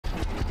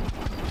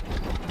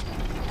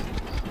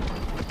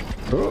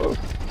Oh,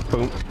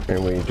 boom,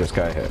 and we just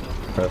got hit.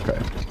 Okay.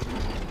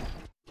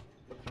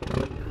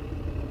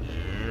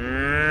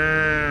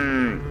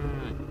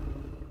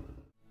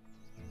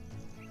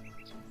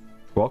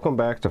 Welcome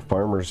back to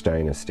Farmer's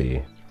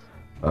Dynasty.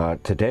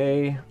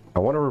 Today, I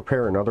want to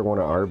repair another one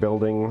of our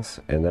buildings,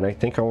 and then I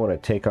think I want to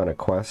take on a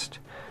quest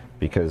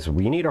because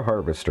we need a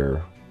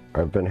harvester.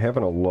 I've been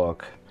having a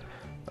look.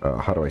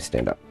 How do I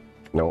stand up?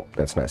 No,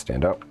 that's not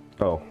stand up.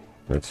 Oh,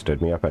 it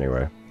stood me up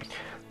anyway.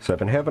 So I've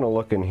been having a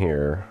look in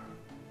here.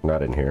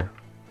 Not in here.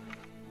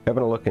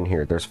 Having a look in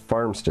here. There's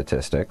farm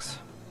statistics.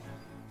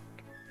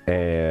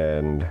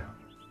 And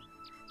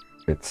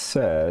it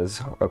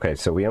says, okay,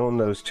 so we own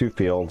those two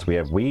fields. We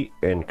have wheat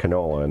and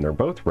canola, and they're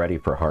both ready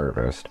for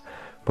harvest.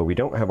 But we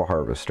don't have a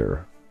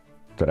harvester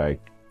that I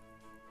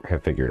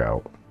have figured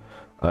out.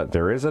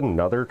 There is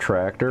another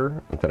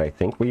tractor that I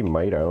think we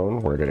might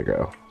own. Where did it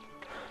go?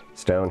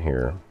 It's down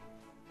here.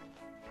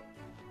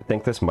 I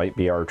think this might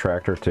be our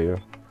tractor too.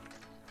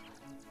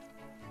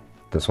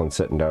 This one's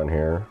sitting down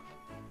here.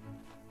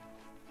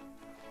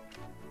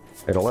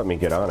 It'll let me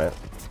get on it.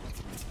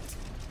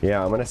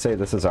 Yeah, I'm gonna say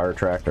this is our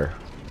tractor.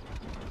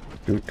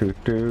 So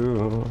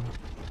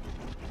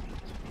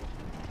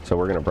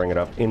we're gonna bring it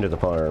up into the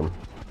farm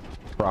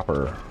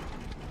proper.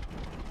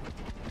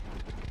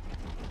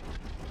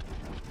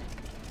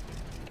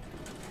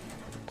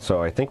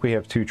 So I think we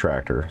have two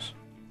tractors,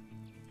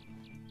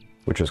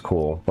 which is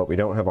cool, but we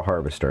don't have a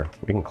harvester.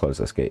 We can close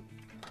this gate.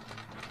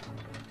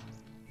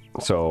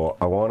 So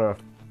I want to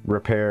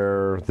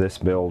repair this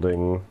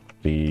building.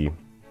 I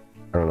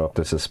don't know if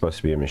this is supposed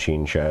to be a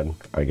machine shed,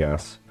 I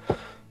guess.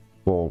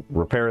 We'll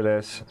repair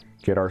this,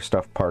 get our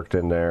stuff parked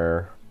in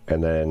there,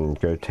 and then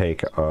go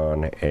take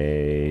on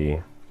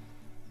a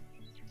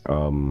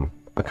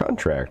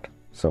contract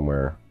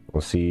somewhere.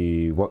 We'll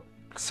see what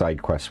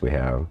side quests we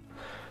have.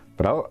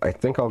 But I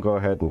think I'll go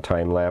ahead and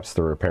time-lapse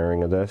the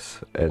repairing of this,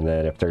 and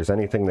then if there's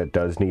anything that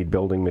does need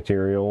building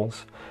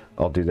materials,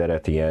 I'll do that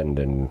at the end,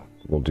 and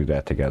we'll do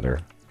that together.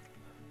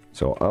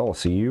 So I'll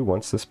see you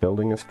once this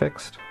building is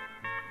fixed.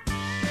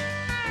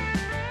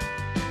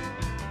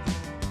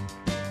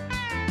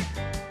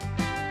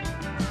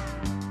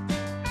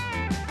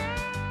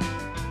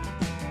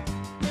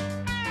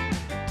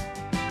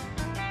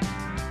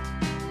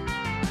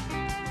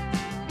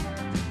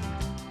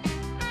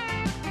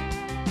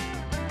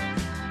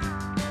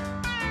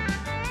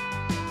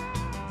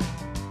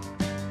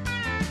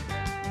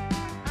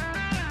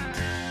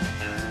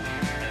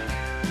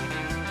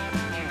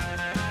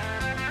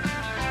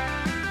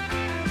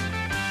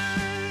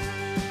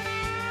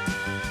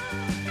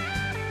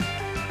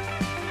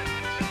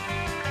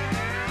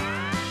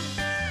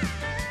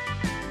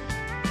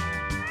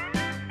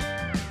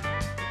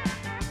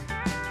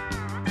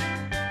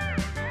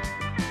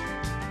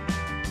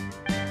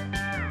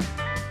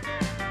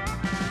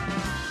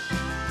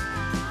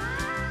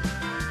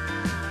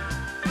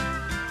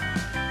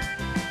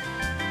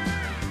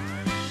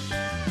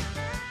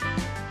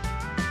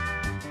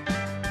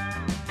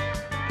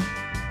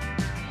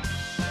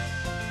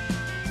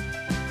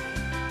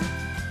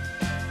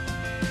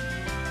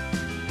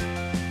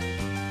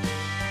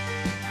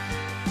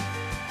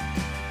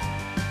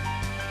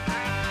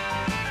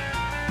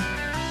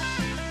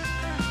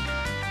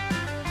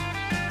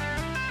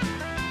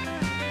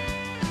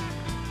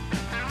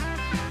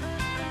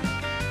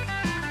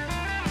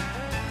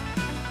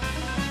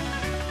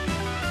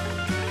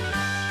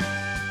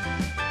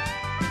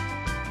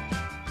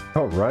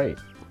 Alright,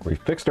 we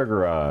fixed our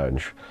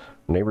garage.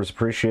 Neighbors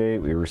appreciate.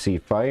 We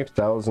received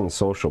 5,000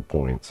 social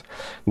points.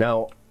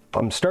 Now,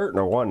 I'm starting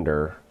to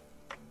wonder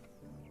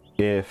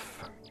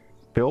if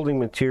building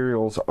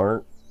materials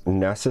aren't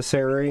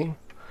necessary,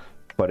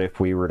 but if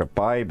we were to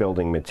buy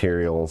building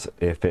materials,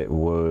 if it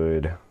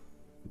would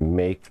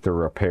make the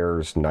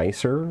repairs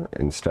nicer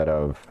instead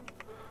of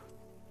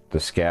the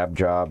scab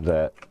job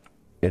that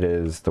it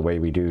is the way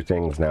we do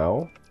things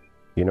now.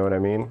 You know what I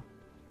mean?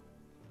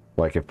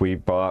 Like if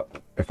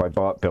I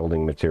bought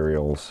building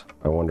materials,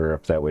 I wonder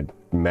if that would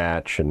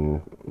match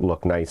and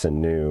look nice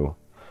and new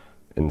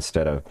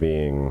instead of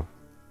being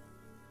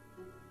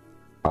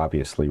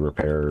obviously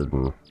repaired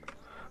and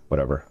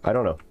whatever. I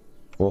don't know.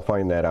 We'll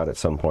find that out at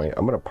some point.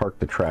 I'm gonna park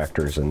the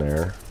tractors in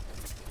there.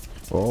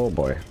 Oh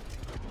boy.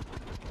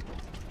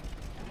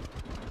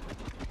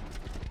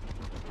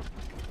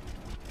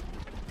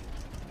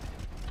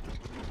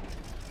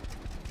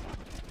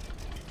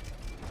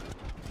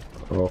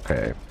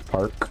 Okay,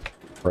 park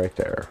right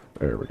there.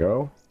 There we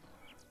go.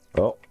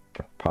 Oh,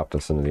 popped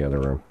us into the other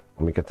room.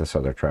 Let me get this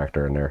other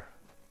tractor in there.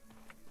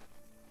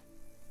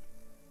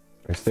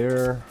 Is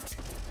there...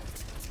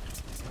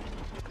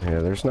 Yeah,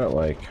 there's not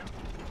like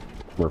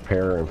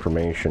repair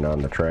information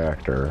on the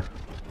tractor.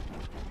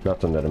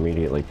 Nothing that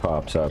immediately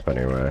pops up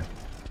anyway.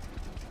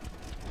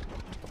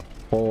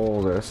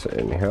 Pull this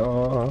in here.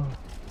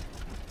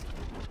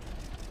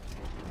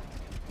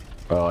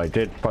 Oh, I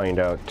did find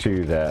out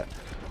too that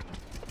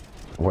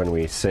when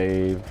we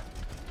save...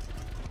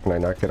 Can I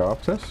not get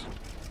off this?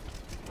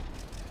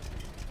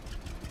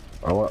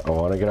 I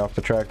want to get off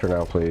the tractor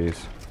now,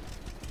 please.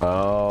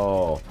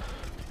 Oh.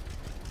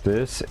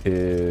 This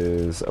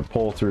is a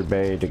pull-through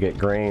bay to get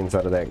grains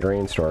out of that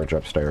grain storage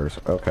upstairs.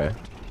 Okay.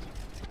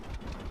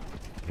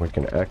 We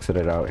can exit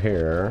it out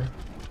here.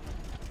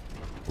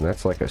 And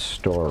that's like a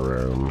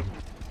storeroom.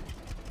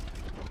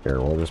 Here,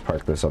 we'll just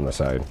park this on the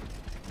side.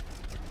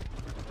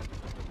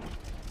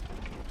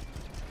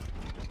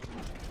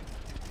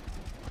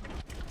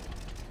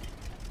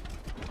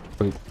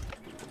 Oop.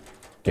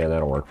 Yeah,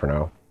 that'll work for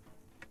now.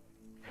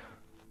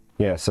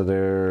 Yeah, so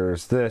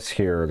there's this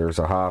here. There's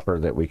a hopper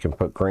that we can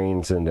put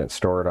grains in that's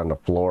stored on the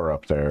floor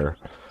up there.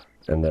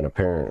 And then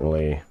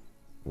apparently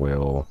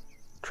we'll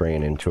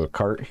train into a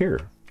cart here,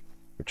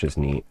 which is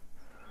neat.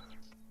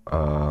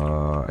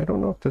 I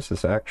don't know if this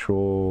is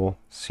actual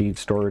seed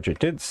storage. It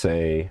did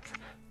say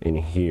in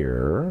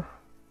here,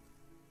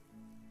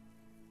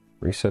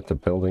 reset the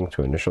building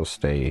to initial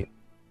state.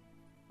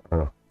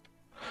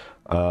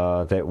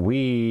 That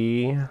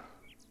we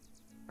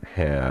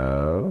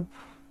have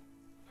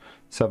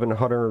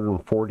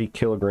 740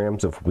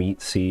 kilograms of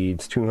wheat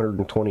seeds,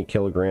 220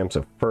 kilograms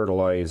of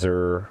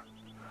fertilizer,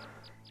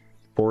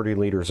 40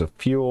 liters of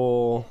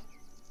fuel,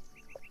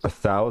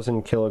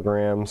 1,000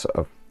 kilograms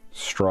of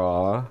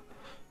straw,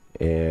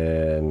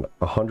 and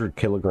 100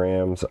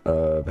 kilograms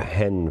of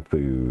hen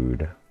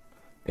food,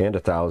 and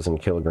 1,000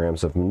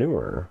 kilograms of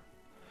manure.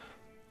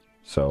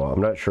 So I'm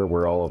not sure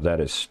where all of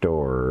that is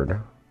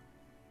stored,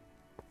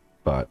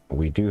 but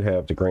we do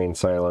have the grain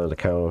silo, the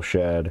cow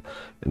shed,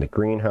 and the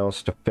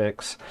greenhouse to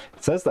fix.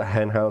 It says the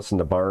hen house and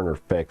the barn are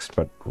fixed,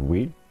 but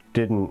we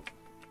didn't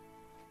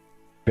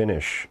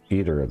finish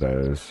either of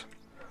those.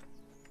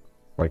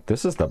 Like,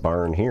 this is the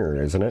barn here,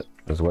 isn't it?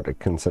 Is what it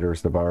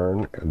considers the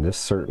barn. And this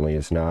certainly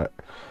is not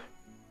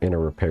in a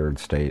repaired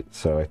state.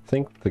 So I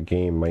think the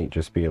game might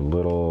just be a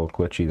little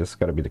glitchy. This has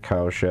got to be the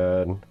cow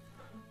shed.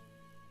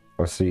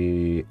 Let's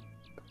see.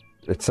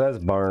 It says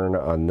barn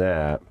on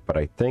that, but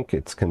I think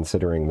it's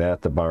considering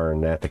that the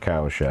barn, that the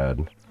cow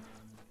shed.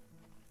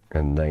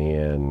 And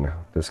then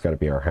this got to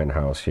be our hen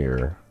house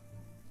here,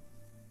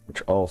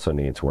 which also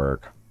needs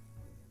work.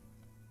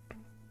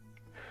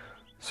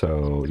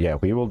 So yeah,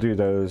 we will do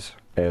those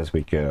as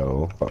we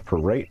go, but for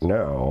right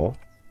now,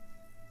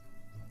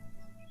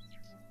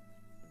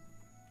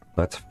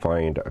 let's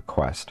find a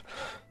quest.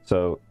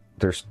 So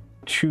there's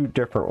two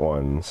different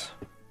ones.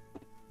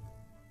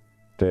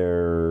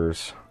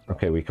 There's,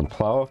 okay, we can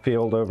plow a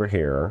field over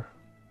here.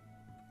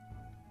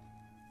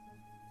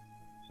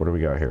 What do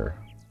we got here?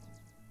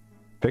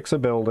 Fix a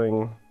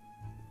building,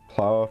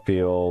 plow a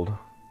field.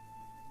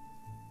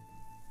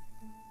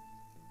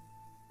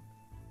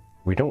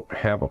 We don't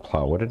have a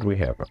plow. What did we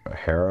have? A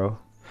harrow?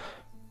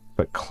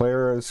 But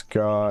Clara's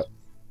got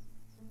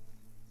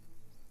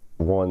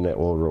one that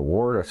will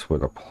reward us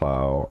with a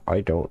plow.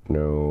 I don't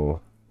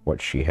know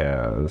what she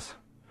has.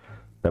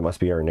 That must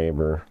be our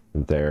neighbor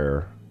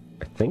there.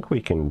 I think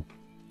we can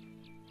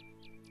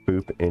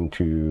boop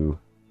into...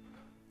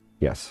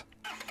 Yes.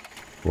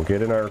 We'll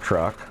get in our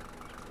truck.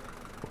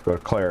 We'll go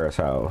to Clara's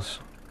house.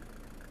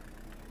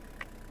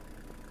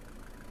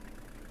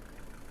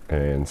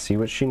 And see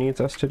what she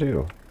needs us to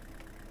do.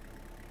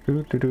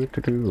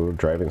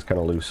 Driving's kind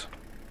of loose.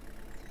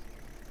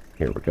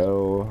 Here we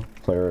go.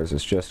 Clara's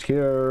is just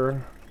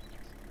here.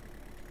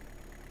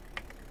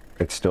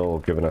 It's still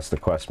giving us the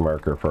quest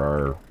marker for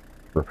our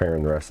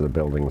repairing the rest of the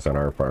buildings on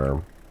our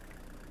farm.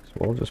 So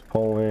we'll just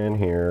pull in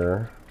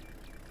here.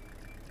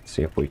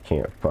 See if we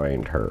can't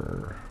find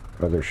her.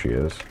 Oh, there she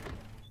is.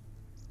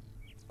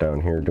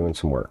 Down here doing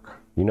some work.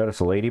 You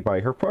notice a lady by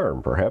her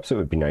farm. Perhaps it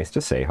would be nice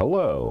to say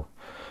hello.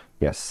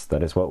 Yes,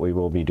 that is what we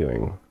will be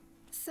doing.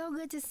 So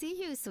good to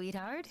see you,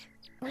 sweetheart.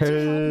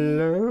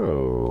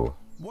 Hello.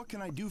 What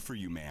can I do for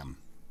you, ma'am?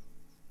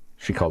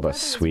 She called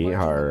us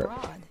sweetheart.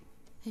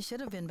 He should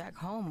have been back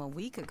home a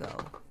week ago,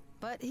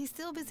 but he's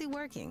still busy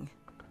working.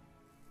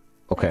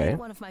 Okay. I need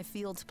one of my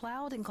fields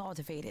plowed and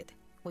cultivated.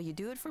 Will you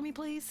do it for me,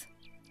 please?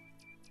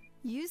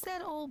 Use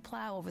that old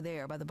plow over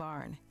there by the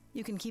barn.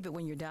 You can keep it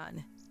when you're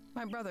done.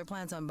 My brother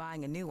plans on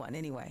buying a new one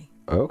anyway.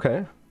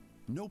 Okay.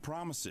 No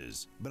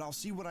promises, but I'll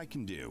see what I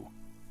can do.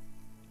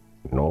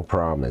 No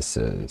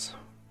promises.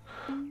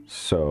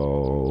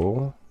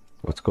 So,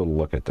 let's go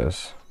look at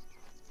this.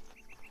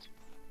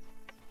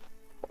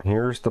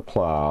 Here's the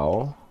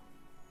plow.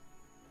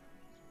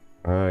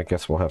 I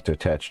guess we'll have to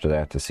attach to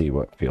that to see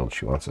what field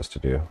she wants us to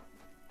do. Is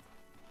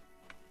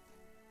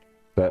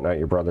that not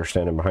your brother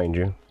standing behind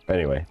you?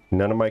 Anyway,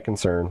 none of my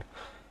concern.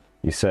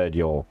 You said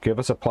you'll give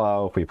us a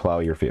plow if we plow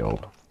your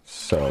field.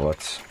 So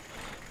let's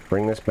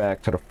bring this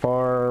back to the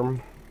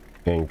farm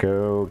and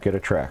go get a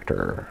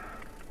tractor.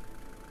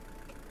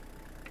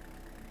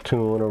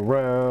 Tooling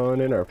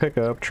around in our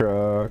pickup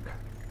truck.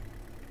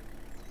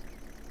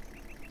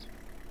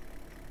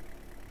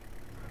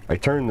 I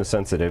turned the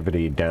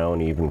sensitivity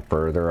down even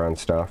further on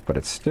stuff, but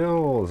it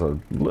still is a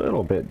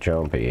little bit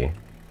jumpy.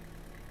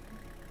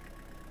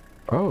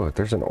 Oh,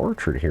 there's an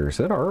orchard here. Is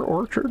that our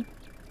orchard?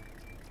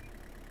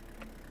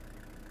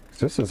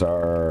 This is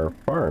our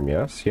farm,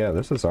 yes? Yeah,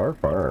 this is our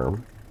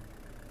farm.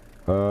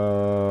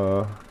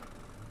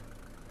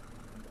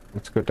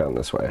 Let's go down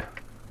this way.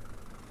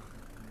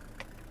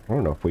 I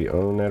don't know if we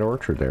own that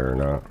orchard there or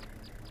not.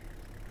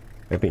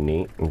 That'd be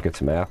neat, and get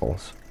some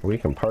apples. We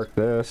can park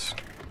this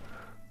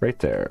right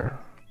there.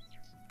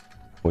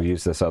 We'll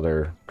use this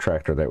other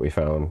tractor that we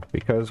found,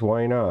 because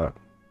why not?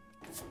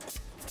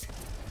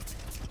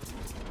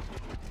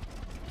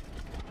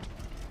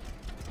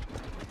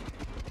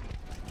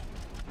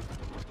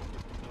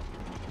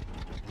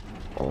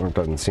 Oh, it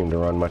doesn't seem to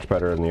run much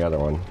better than the other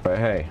one, but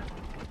hey.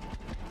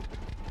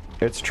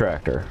 It's a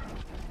tractor.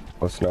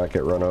 Let's not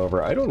get run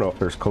over. I don't know if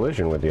there's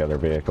collision with the other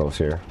vehicles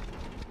here.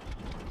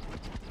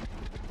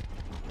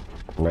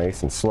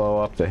 Nice and slow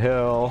up the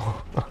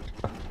hill.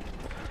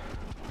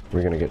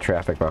 We're gonna get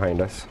traffic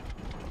behind us.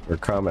 They're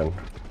coming.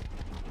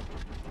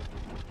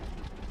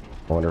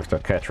 I wonder if they'll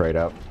catch right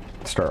up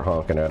and start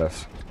honking at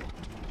us.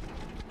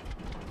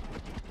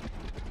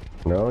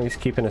 No, he's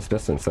keeping his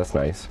distance. That's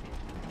nice.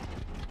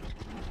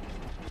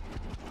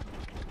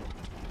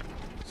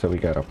 So we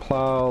gotta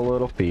plow a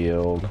little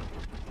field.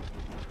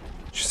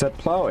 She said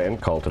plow and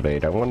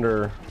cultivate. I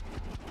wonder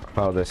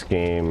how this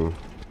game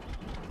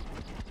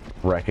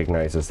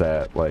recognizes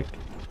that, like,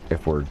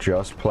 if we're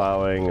just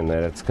plowing and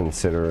that it's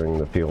considering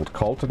the field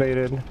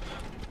cultivated,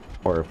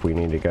 or if we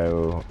need to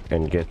go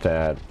and get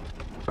that,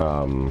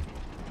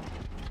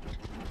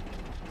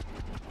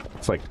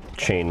 it's like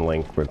chain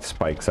link with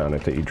spikes on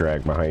it that you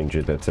drag behind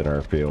you that's in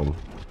our field.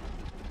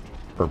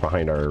 Or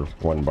behind our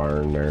one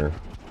barn there.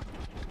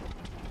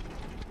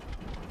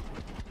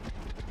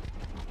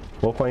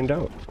 We'll find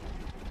out.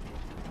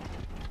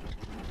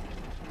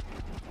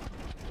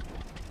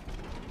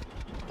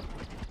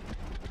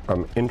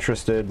 I'm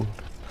interested,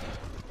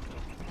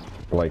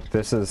 like,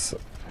 this is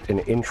an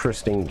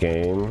interesting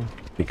game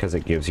because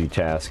it gives you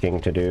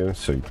tasking to do,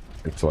 so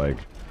it's like,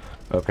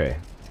 okay,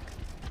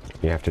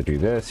 you have to do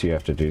this, you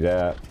have to do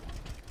that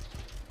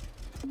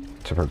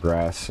to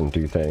progress and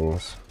do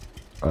things.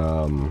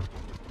 And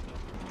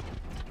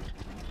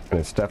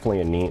it's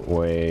definitely a neat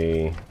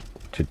way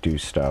to do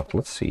stuff.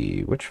 Let's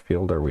see, which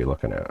field are we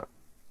looking at?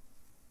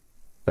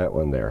 That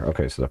one there.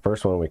 Okay, so the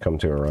first one we come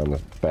to around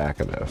the back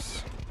of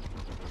this.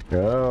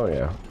 Oh,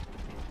 yeah.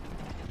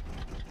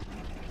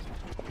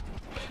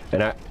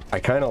 And I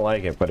kind of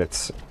like it, but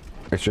it's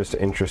just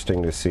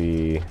interesting to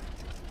see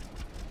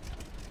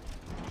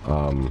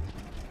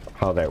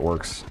how that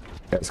works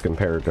as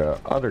compared to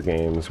other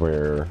games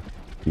where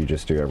you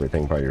just do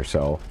everything by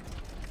yourself.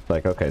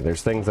 Like, okay,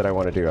 there's things that I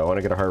want to do. I want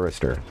to get a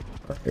harvester.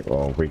 Alright,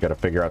 well, we got to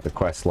figure out the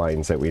quest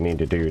lines that we need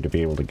to do to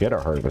be able to get a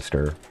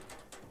harvester.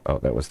 Oh,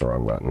 that was the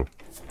wrong button.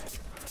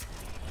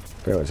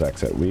 There was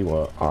exit. We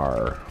want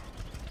R.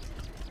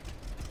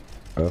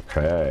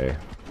 Okay,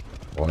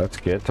 let's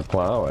get to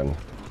plowing.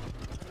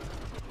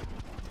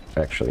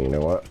 Actually, you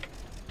know what?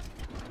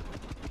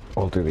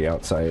 We'll do the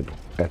outside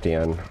at the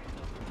end.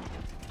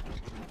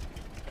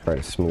 Try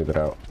to smooth it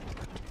out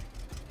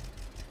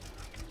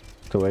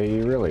the way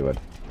you really would.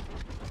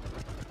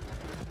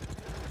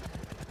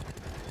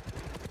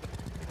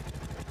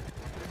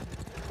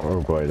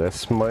 Oh boy,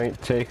 this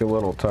might take a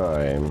little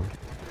time.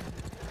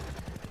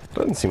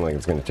 Doesn't seem like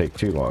it's going to take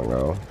too long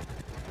though.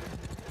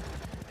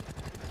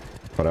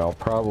 But I'll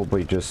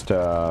probably just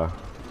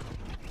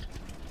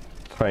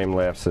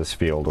time-lapse this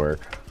field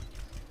work.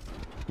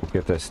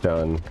 Get this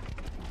done.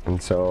 And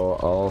so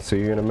I'll see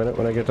you in a minute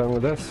when I get done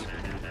with this.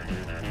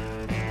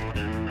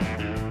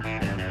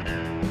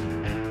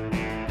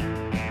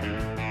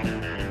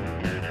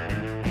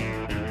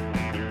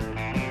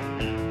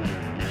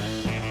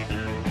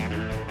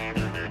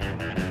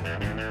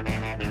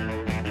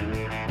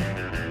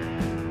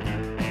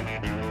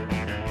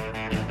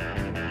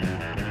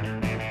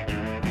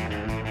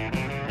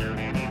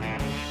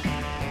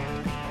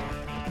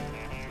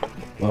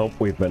 Well,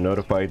 we've been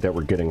notified that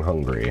we're getting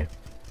hungry.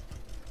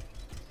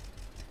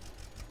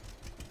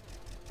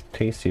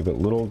 Tasty but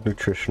little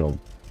nutritional.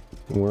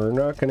 We're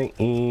not gonna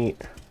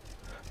eat.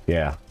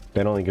 Yeah,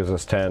 that only gives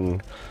us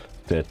 10.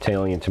 The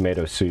Italian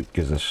tomato soup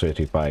gives us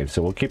 55.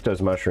 So we'll keep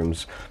those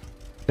mushrooms.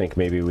 Think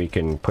maybe we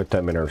can put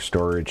them in our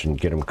storage and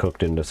get them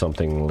cooked into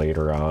something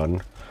later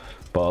on.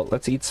 But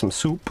let's eat some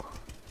soup.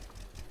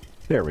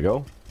 There we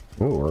go.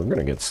 Ooh, we're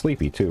gonna get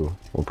sleepy too.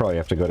 We'll probably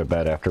have to go to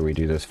bed after we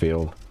do this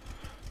field.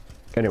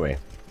 Anyway,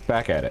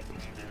 back at it.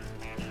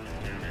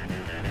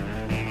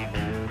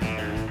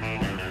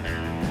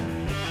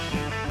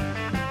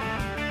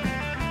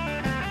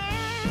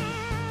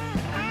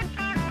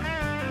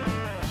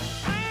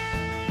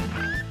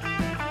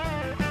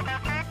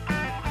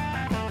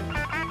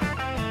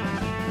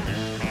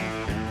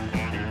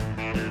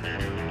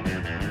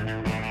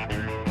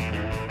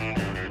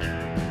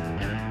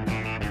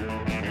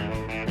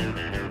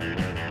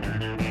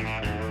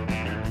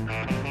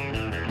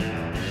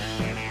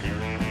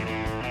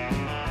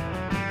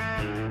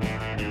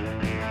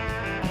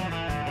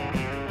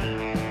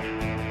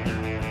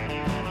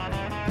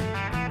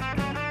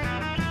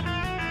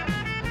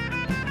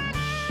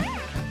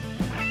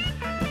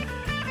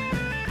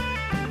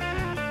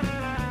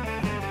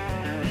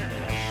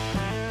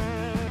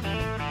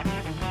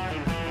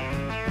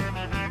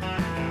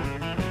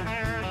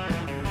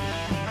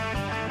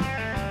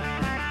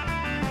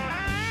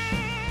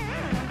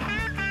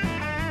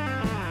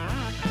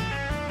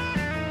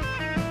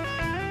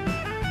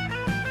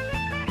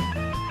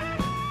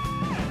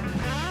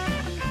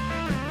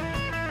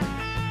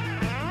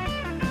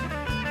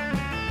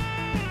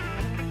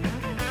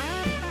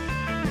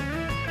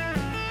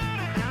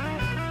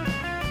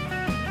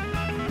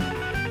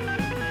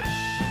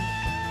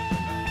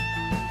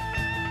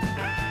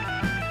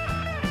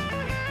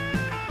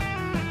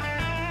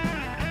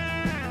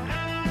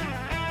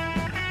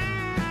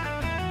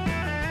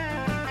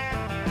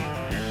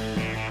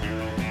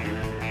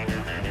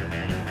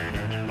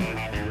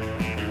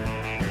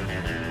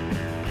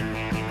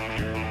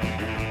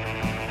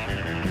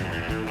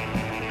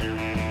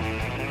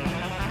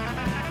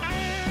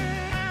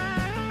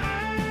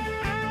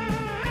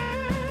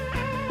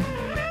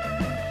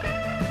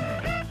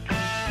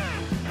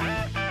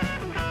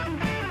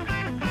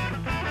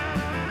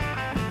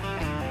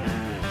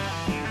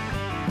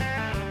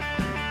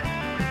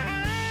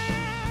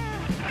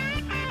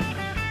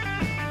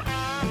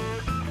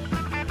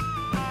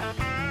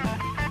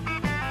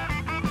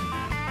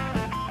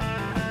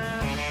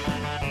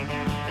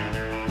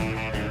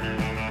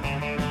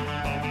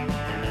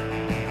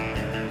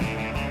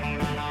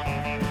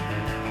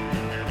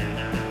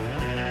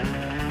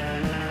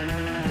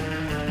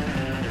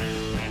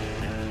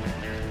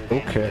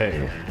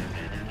 Okay.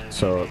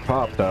 So it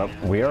popped up.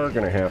 We are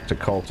going to have to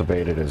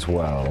cultivate it as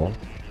well.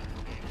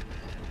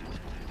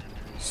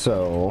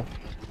 So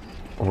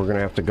we're going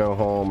to have to go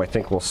home. I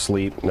think we'll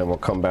sleep and then we'll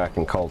come back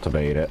and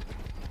cultivate it.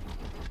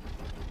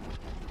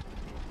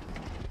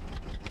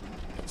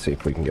 Let's see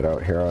if we can get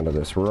out here onto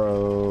this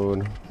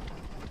road.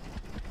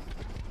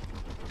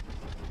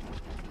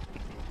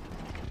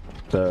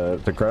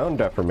 The ground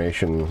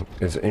deformation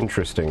is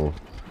interesting.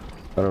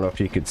 I don't know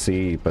if you could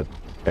see, but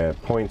at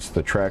points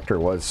the tractor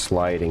was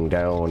sliding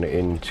down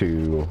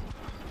into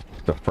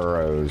the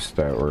furrows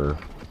that were...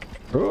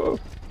 Oh,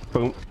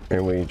 boom,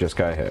 and we just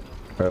got hit.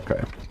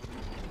 Okay.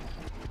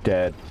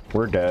 Dead.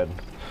 We're dead.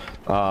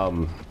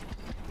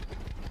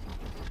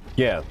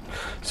 Yeah,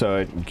 so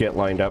I'd get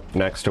lined up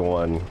next to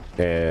one,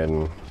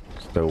 and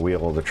the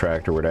wheel of the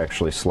tractor would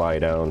actually slide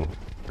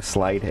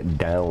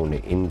down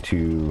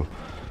into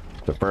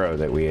the furrow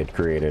that we had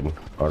created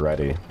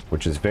already,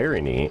 which is very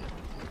neat.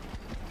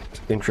 It's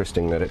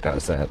interesting that it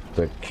does that.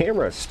 The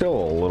camera is still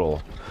a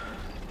little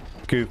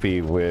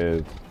goofy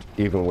with,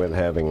 even with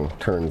having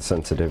turned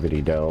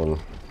sensitivity down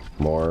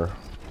more,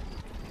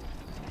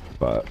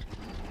 but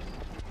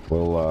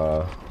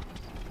we'll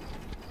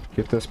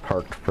get this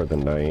parked for the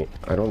night.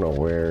 I don't know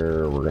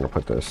where we're gonna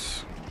put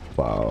this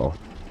plow.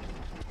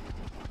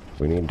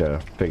 We need to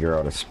figure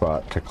out a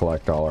spot to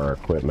collect all our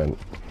equipment.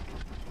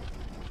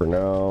 For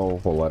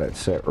now, we'll let it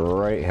sit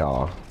right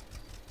here.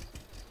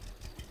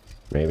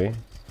 Maybe?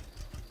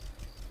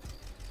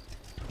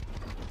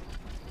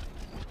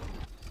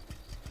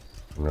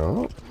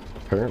 No.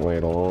 Apparently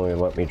it'll only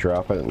let me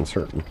drop it in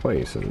certain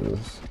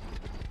places.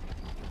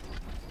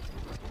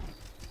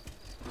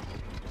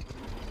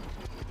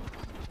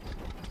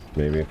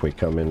 Maybe if we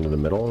come into the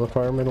middle of the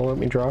farm, it'll let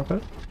me drop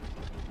it?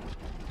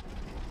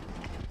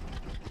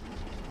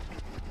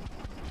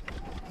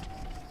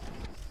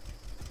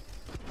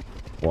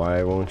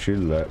 Why won't you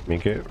let me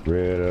get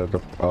rid of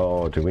the...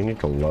 Oh, do we need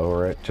to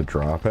lower it to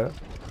drop it?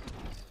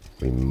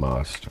 We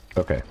must.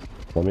 Okay,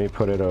 let me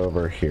put it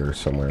over here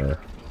somewhere.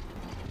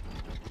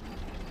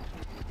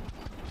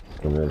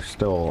 And there's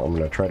still... I'm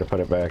going to try to put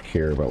it back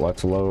here, but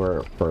let's lower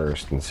it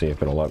first and see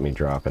if it'll let me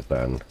drop it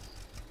then.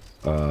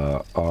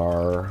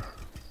 R...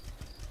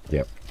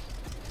 Yep.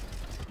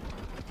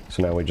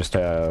 So now we just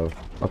have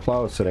a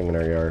plow sitting in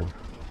our yard.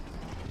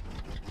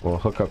 We'll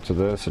hook up to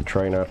this and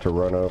try not to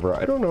run over.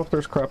 I don't know if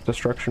there's crop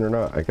destruction or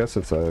not. I guess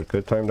it's a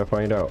good time to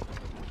find out.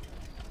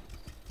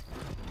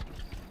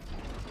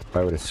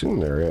 I would assume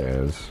there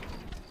is.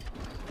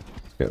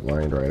 Get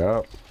lined right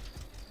up.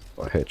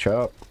 I'll hitch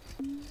up.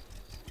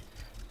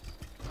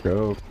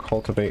 Go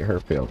cultivate her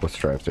field. Let's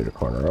drive through the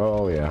corner.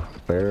 Oh yeah,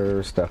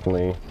 there's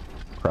definitely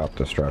crop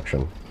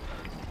destruction.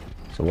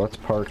 So let's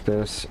park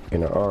this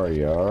in our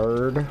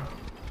yard.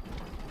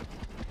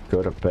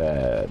 Go to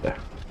bed.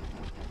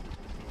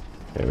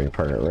 Okay, we can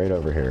park it right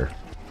over here.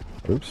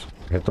 Oops,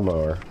 hit the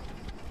mower.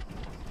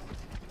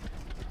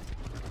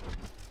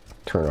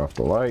 Turn off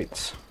the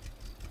lights.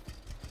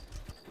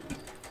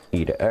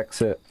 E to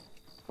exit.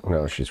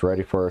 Now she's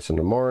ready for us in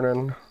the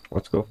morning.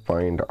 Let's go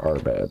find our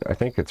bed. I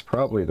think it's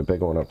probably the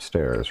big one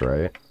upstairs,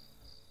 right?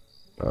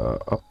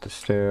 Up the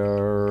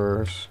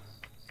stairs.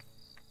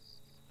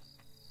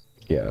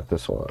 Yeah,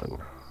 this one.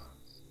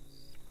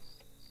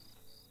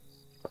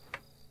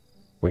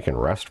 We can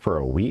rest for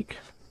a week?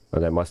 Oh,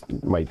 that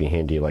might be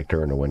handy like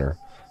during the winter.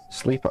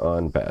 Sleep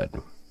on bed.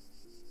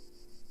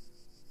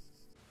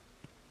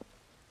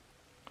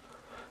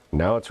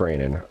 Now it's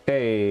raining.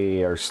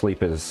 Hey, our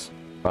sleep is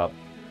up.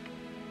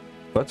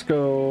 Let's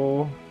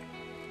go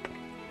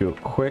do a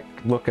quick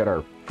look at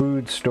our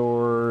food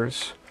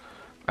stores.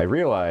 I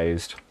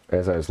realized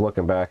as I was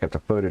looking back at the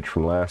footage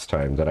from last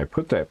time that I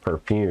put that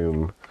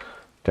perfume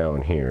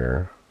down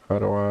here. How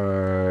do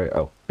I...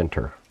 Oh,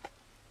 enter.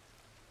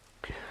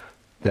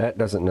 That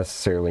doesn't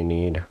necessarily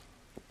need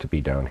to be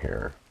down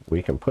here.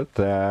 We can put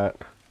that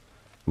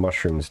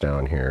mushrooms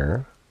down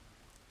here.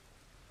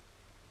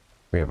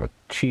 We have a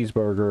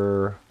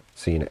cheeseburger.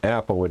 See, an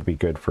apple would be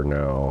good for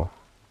now,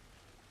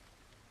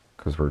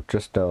 because we're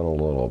just down a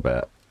little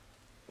bit.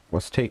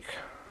 Let's take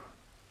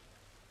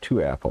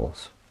 2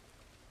 apples.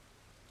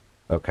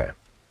 Okay.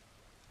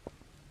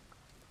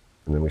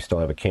 And then we still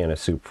have a can of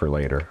soup for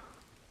later.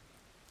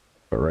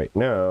 But right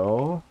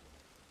now,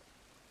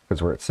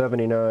 because we're at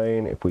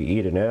 79, if we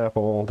eat an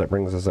apple, that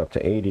brings us up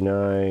to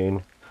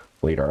 89.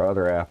 We'll eat our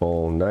other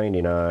apple,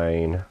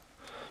 99.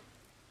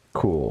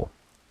 Cool.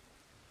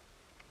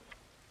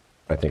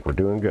 I think we're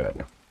doing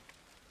good.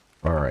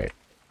 Alright.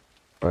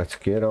 Let's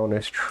get on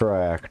this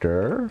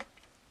tractor.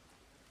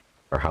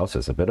 Our house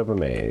is a bit of a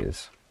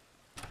maze.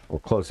 We'll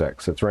close that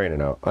because it's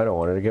raining out. I don't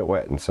want it to get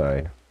wet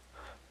inside.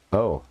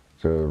 Oh,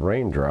 the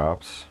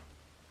raindrops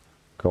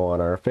go on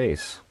our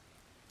face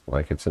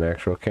like it's an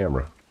actual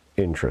camera.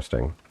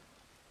 Interesting.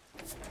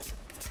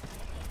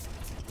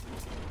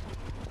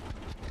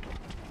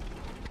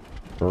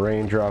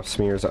 Raindrop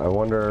smears. I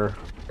wonder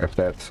if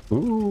that's...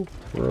 Ooh,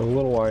 we're a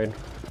little wide.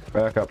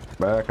 Back up,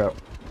 back up.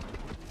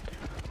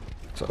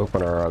 Let's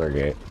open our other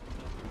gate.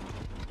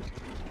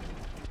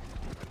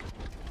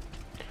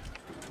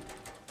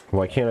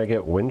 Why can't I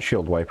get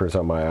windshield wipers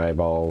on my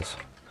eyeballs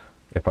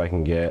if I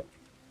can get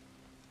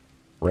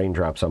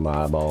raindrops on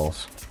my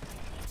eyeballs?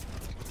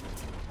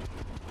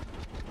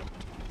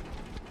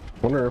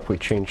 Wonder if we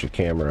change the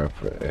camera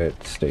if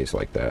it stays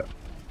like that.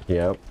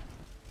 Yep.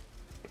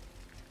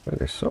 Oh,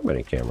 there's so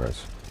many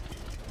cameras.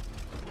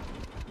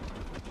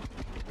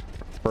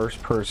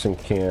 First person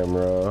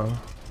camera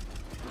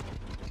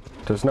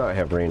does not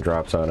have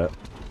raindrops on it.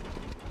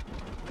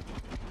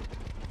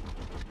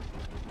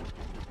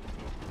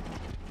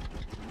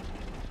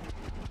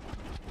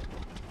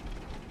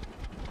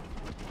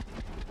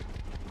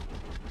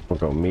 We'll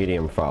go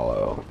medium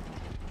follow.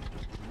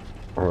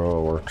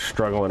 Oh, we're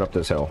struggling up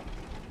this hill.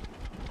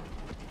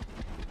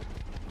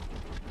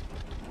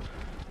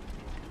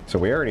 So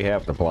we already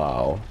have the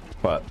plow,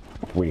 but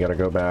we gotta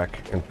go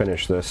back and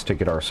finish this to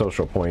get our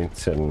social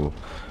points and,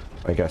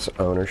 I guess,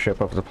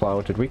 ownership of the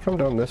plow. Did we come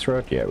down this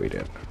road? Yeah, we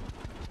did.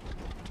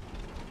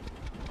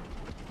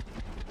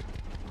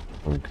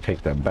 We'll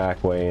take that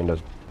back way into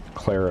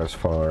Clara's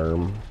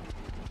farm,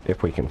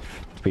 if we can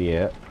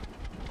fit.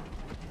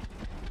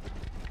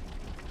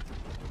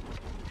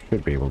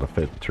 Should be able to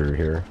fit through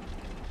here.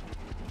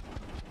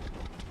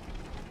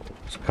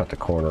 Let's cut the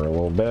corner a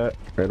little bit.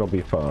 It'll be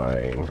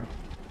fine.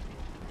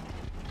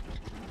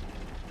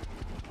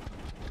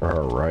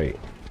 Alright.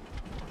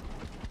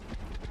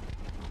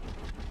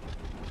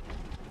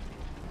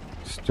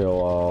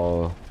 Still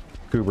all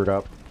goobered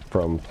up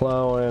from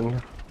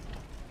plowing.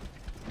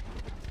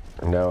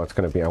 And now it's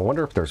going to be... I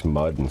wonder if there's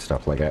mud and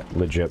stuff like that.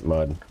 Legit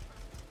mud.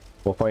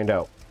 We'll find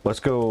out. Let's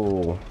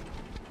go...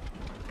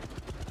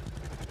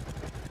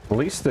 At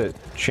least it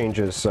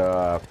changes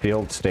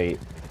field state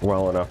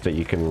well enough that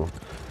you can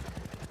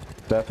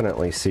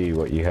definitely see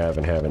what you have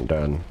and haven't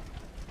done.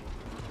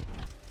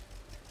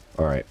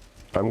 Alright.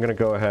 I'm gonna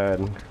go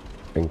ahead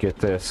and get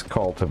this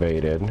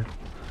cultivated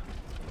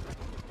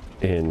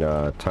in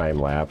time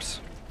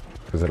lapse,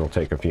 because it'll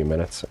take a few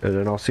minutes, and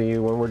then I'll see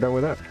you when we're done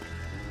with that.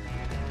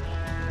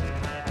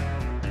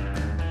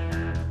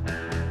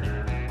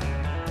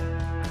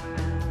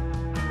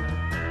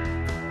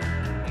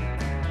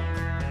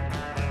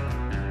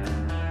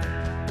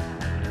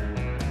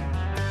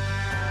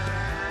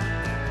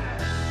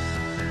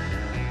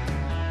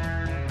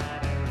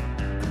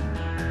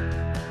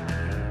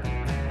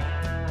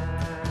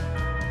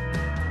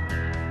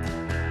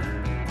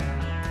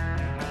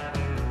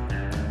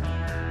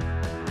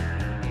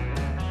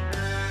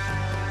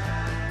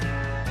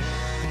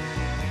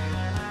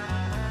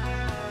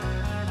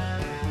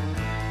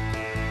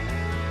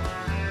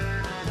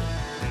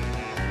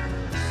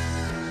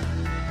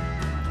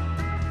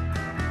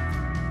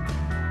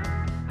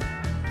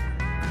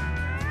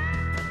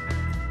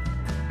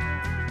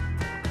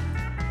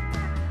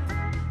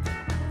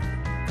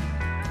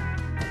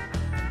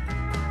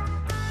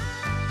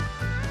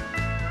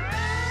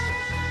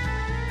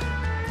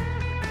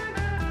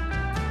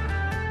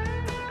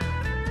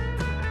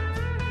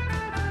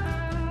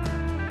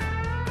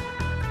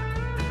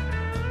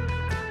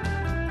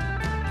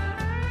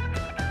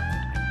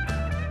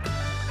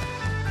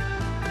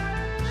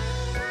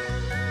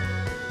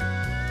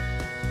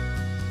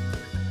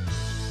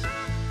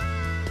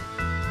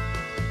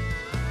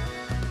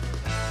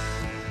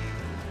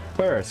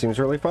 Clara seems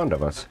really fond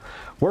of us.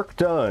 Work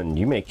done.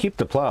 You may keep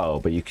the plow,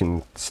 but you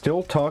can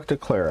still talk to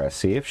Clara.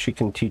 See if she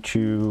can teach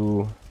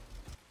you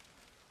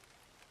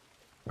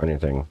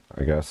anything,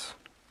 I guess.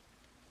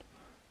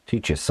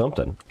 Teach you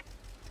something.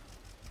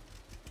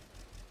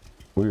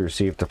 We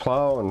received the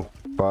plow and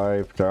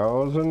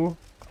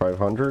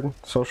 5,500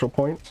 social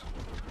points.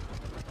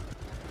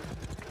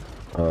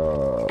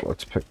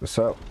 Let's pick this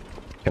up.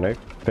 Can I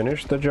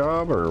finish the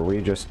job, or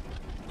we just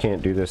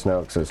can't do this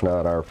now because it's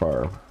not our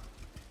farm?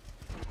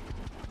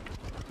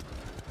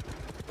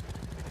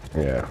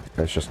 Yeah,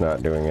 it's just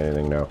not doing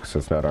anything now because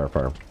it's not our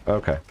farm.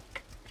 Okay.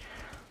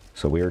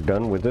 So we are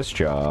done with this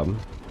job.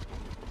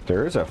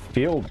 There is a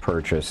field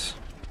purchase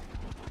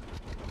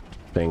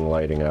thing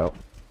lighting up.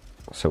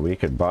 So we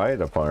could buy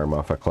the farm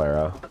off of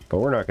Clara, but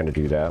we're not going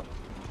to do that.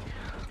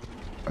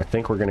 I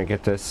think we're going to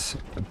get this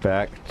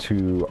back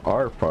to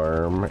our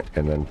farm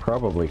and then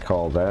probably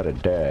call that a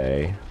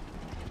day.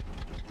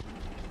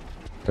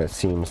 That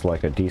seems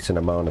like a decent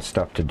amount of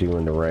stuff to do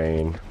in the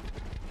rain.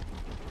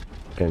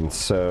 And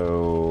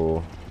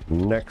so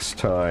next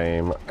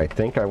time, I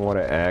think I want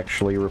to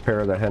actually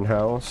repair the hen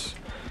house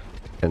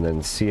and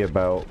then see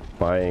about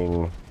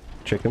buying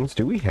chickens.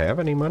 Do we have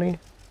any money?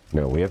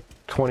 No, we have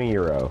 20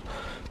 euro.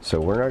 So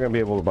we're not going to be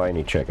able to buy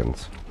any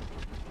chickens.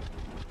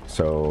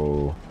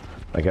 So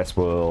I guess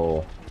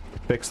we'll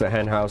fix the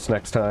hen house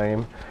next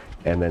time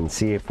and then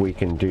see if we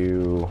can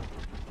do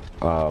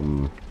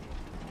some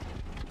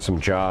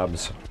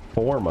jobs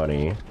for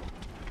money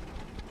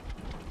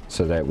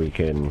so that we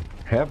can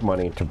have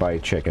money to buy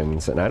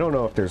chickens. And I don't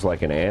know if there's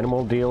like an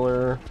animal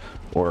dealer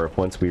or if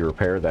once we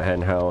repair the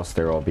hen house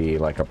there will be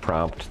like a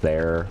prompt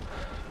there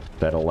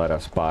that'll let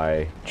us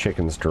buy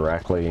chickens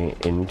directly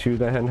into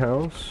the hen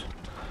house.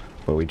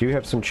 But we do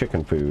have some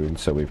chicken food,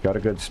 so we've got a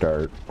good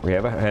start. We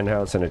have a hen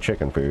house and a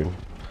chicken food.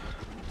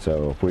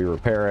 So if we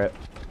repair it,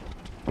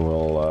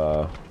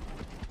 we'll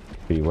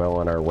be well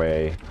on our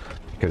way,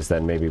 because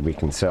then maybe we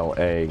can sell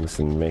eggs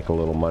and make a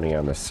little money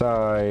on the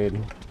side.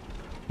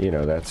 You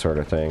know, that sort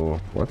of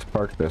thing. Let's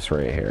park this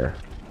right here.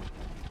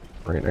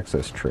 Right next to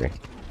this tree.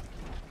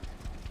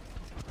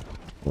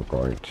 We're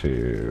going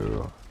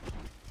to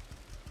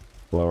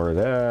lower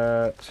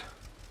that,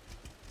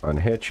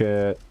 unhitch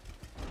it,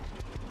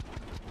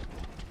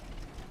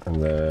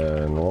 and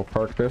then we'll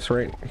park this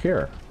right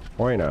here.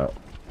 Why not?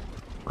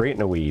 Right in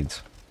the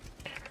weeds.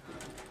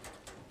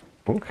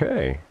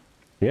 Okay.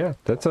 Yeah,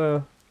 that's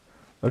a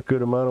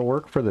good amount of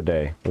work for the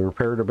day. We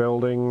repaired a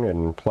building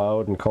and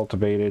plowed and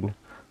cultivated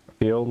a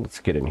field. Let's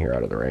get in here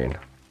out of the rain.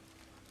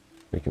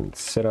 We can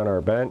sit on our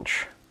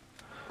bench.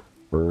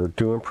 We're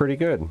doing pretty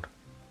good.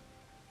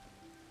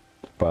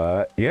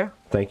 But yeah,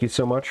 thank you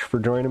so much for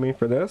joining me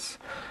for this,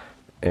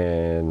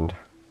 and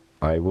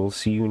I will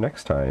see you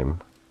next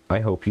time. I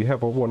hope you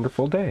have a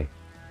wonderful day.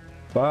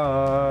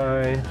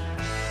 Bye!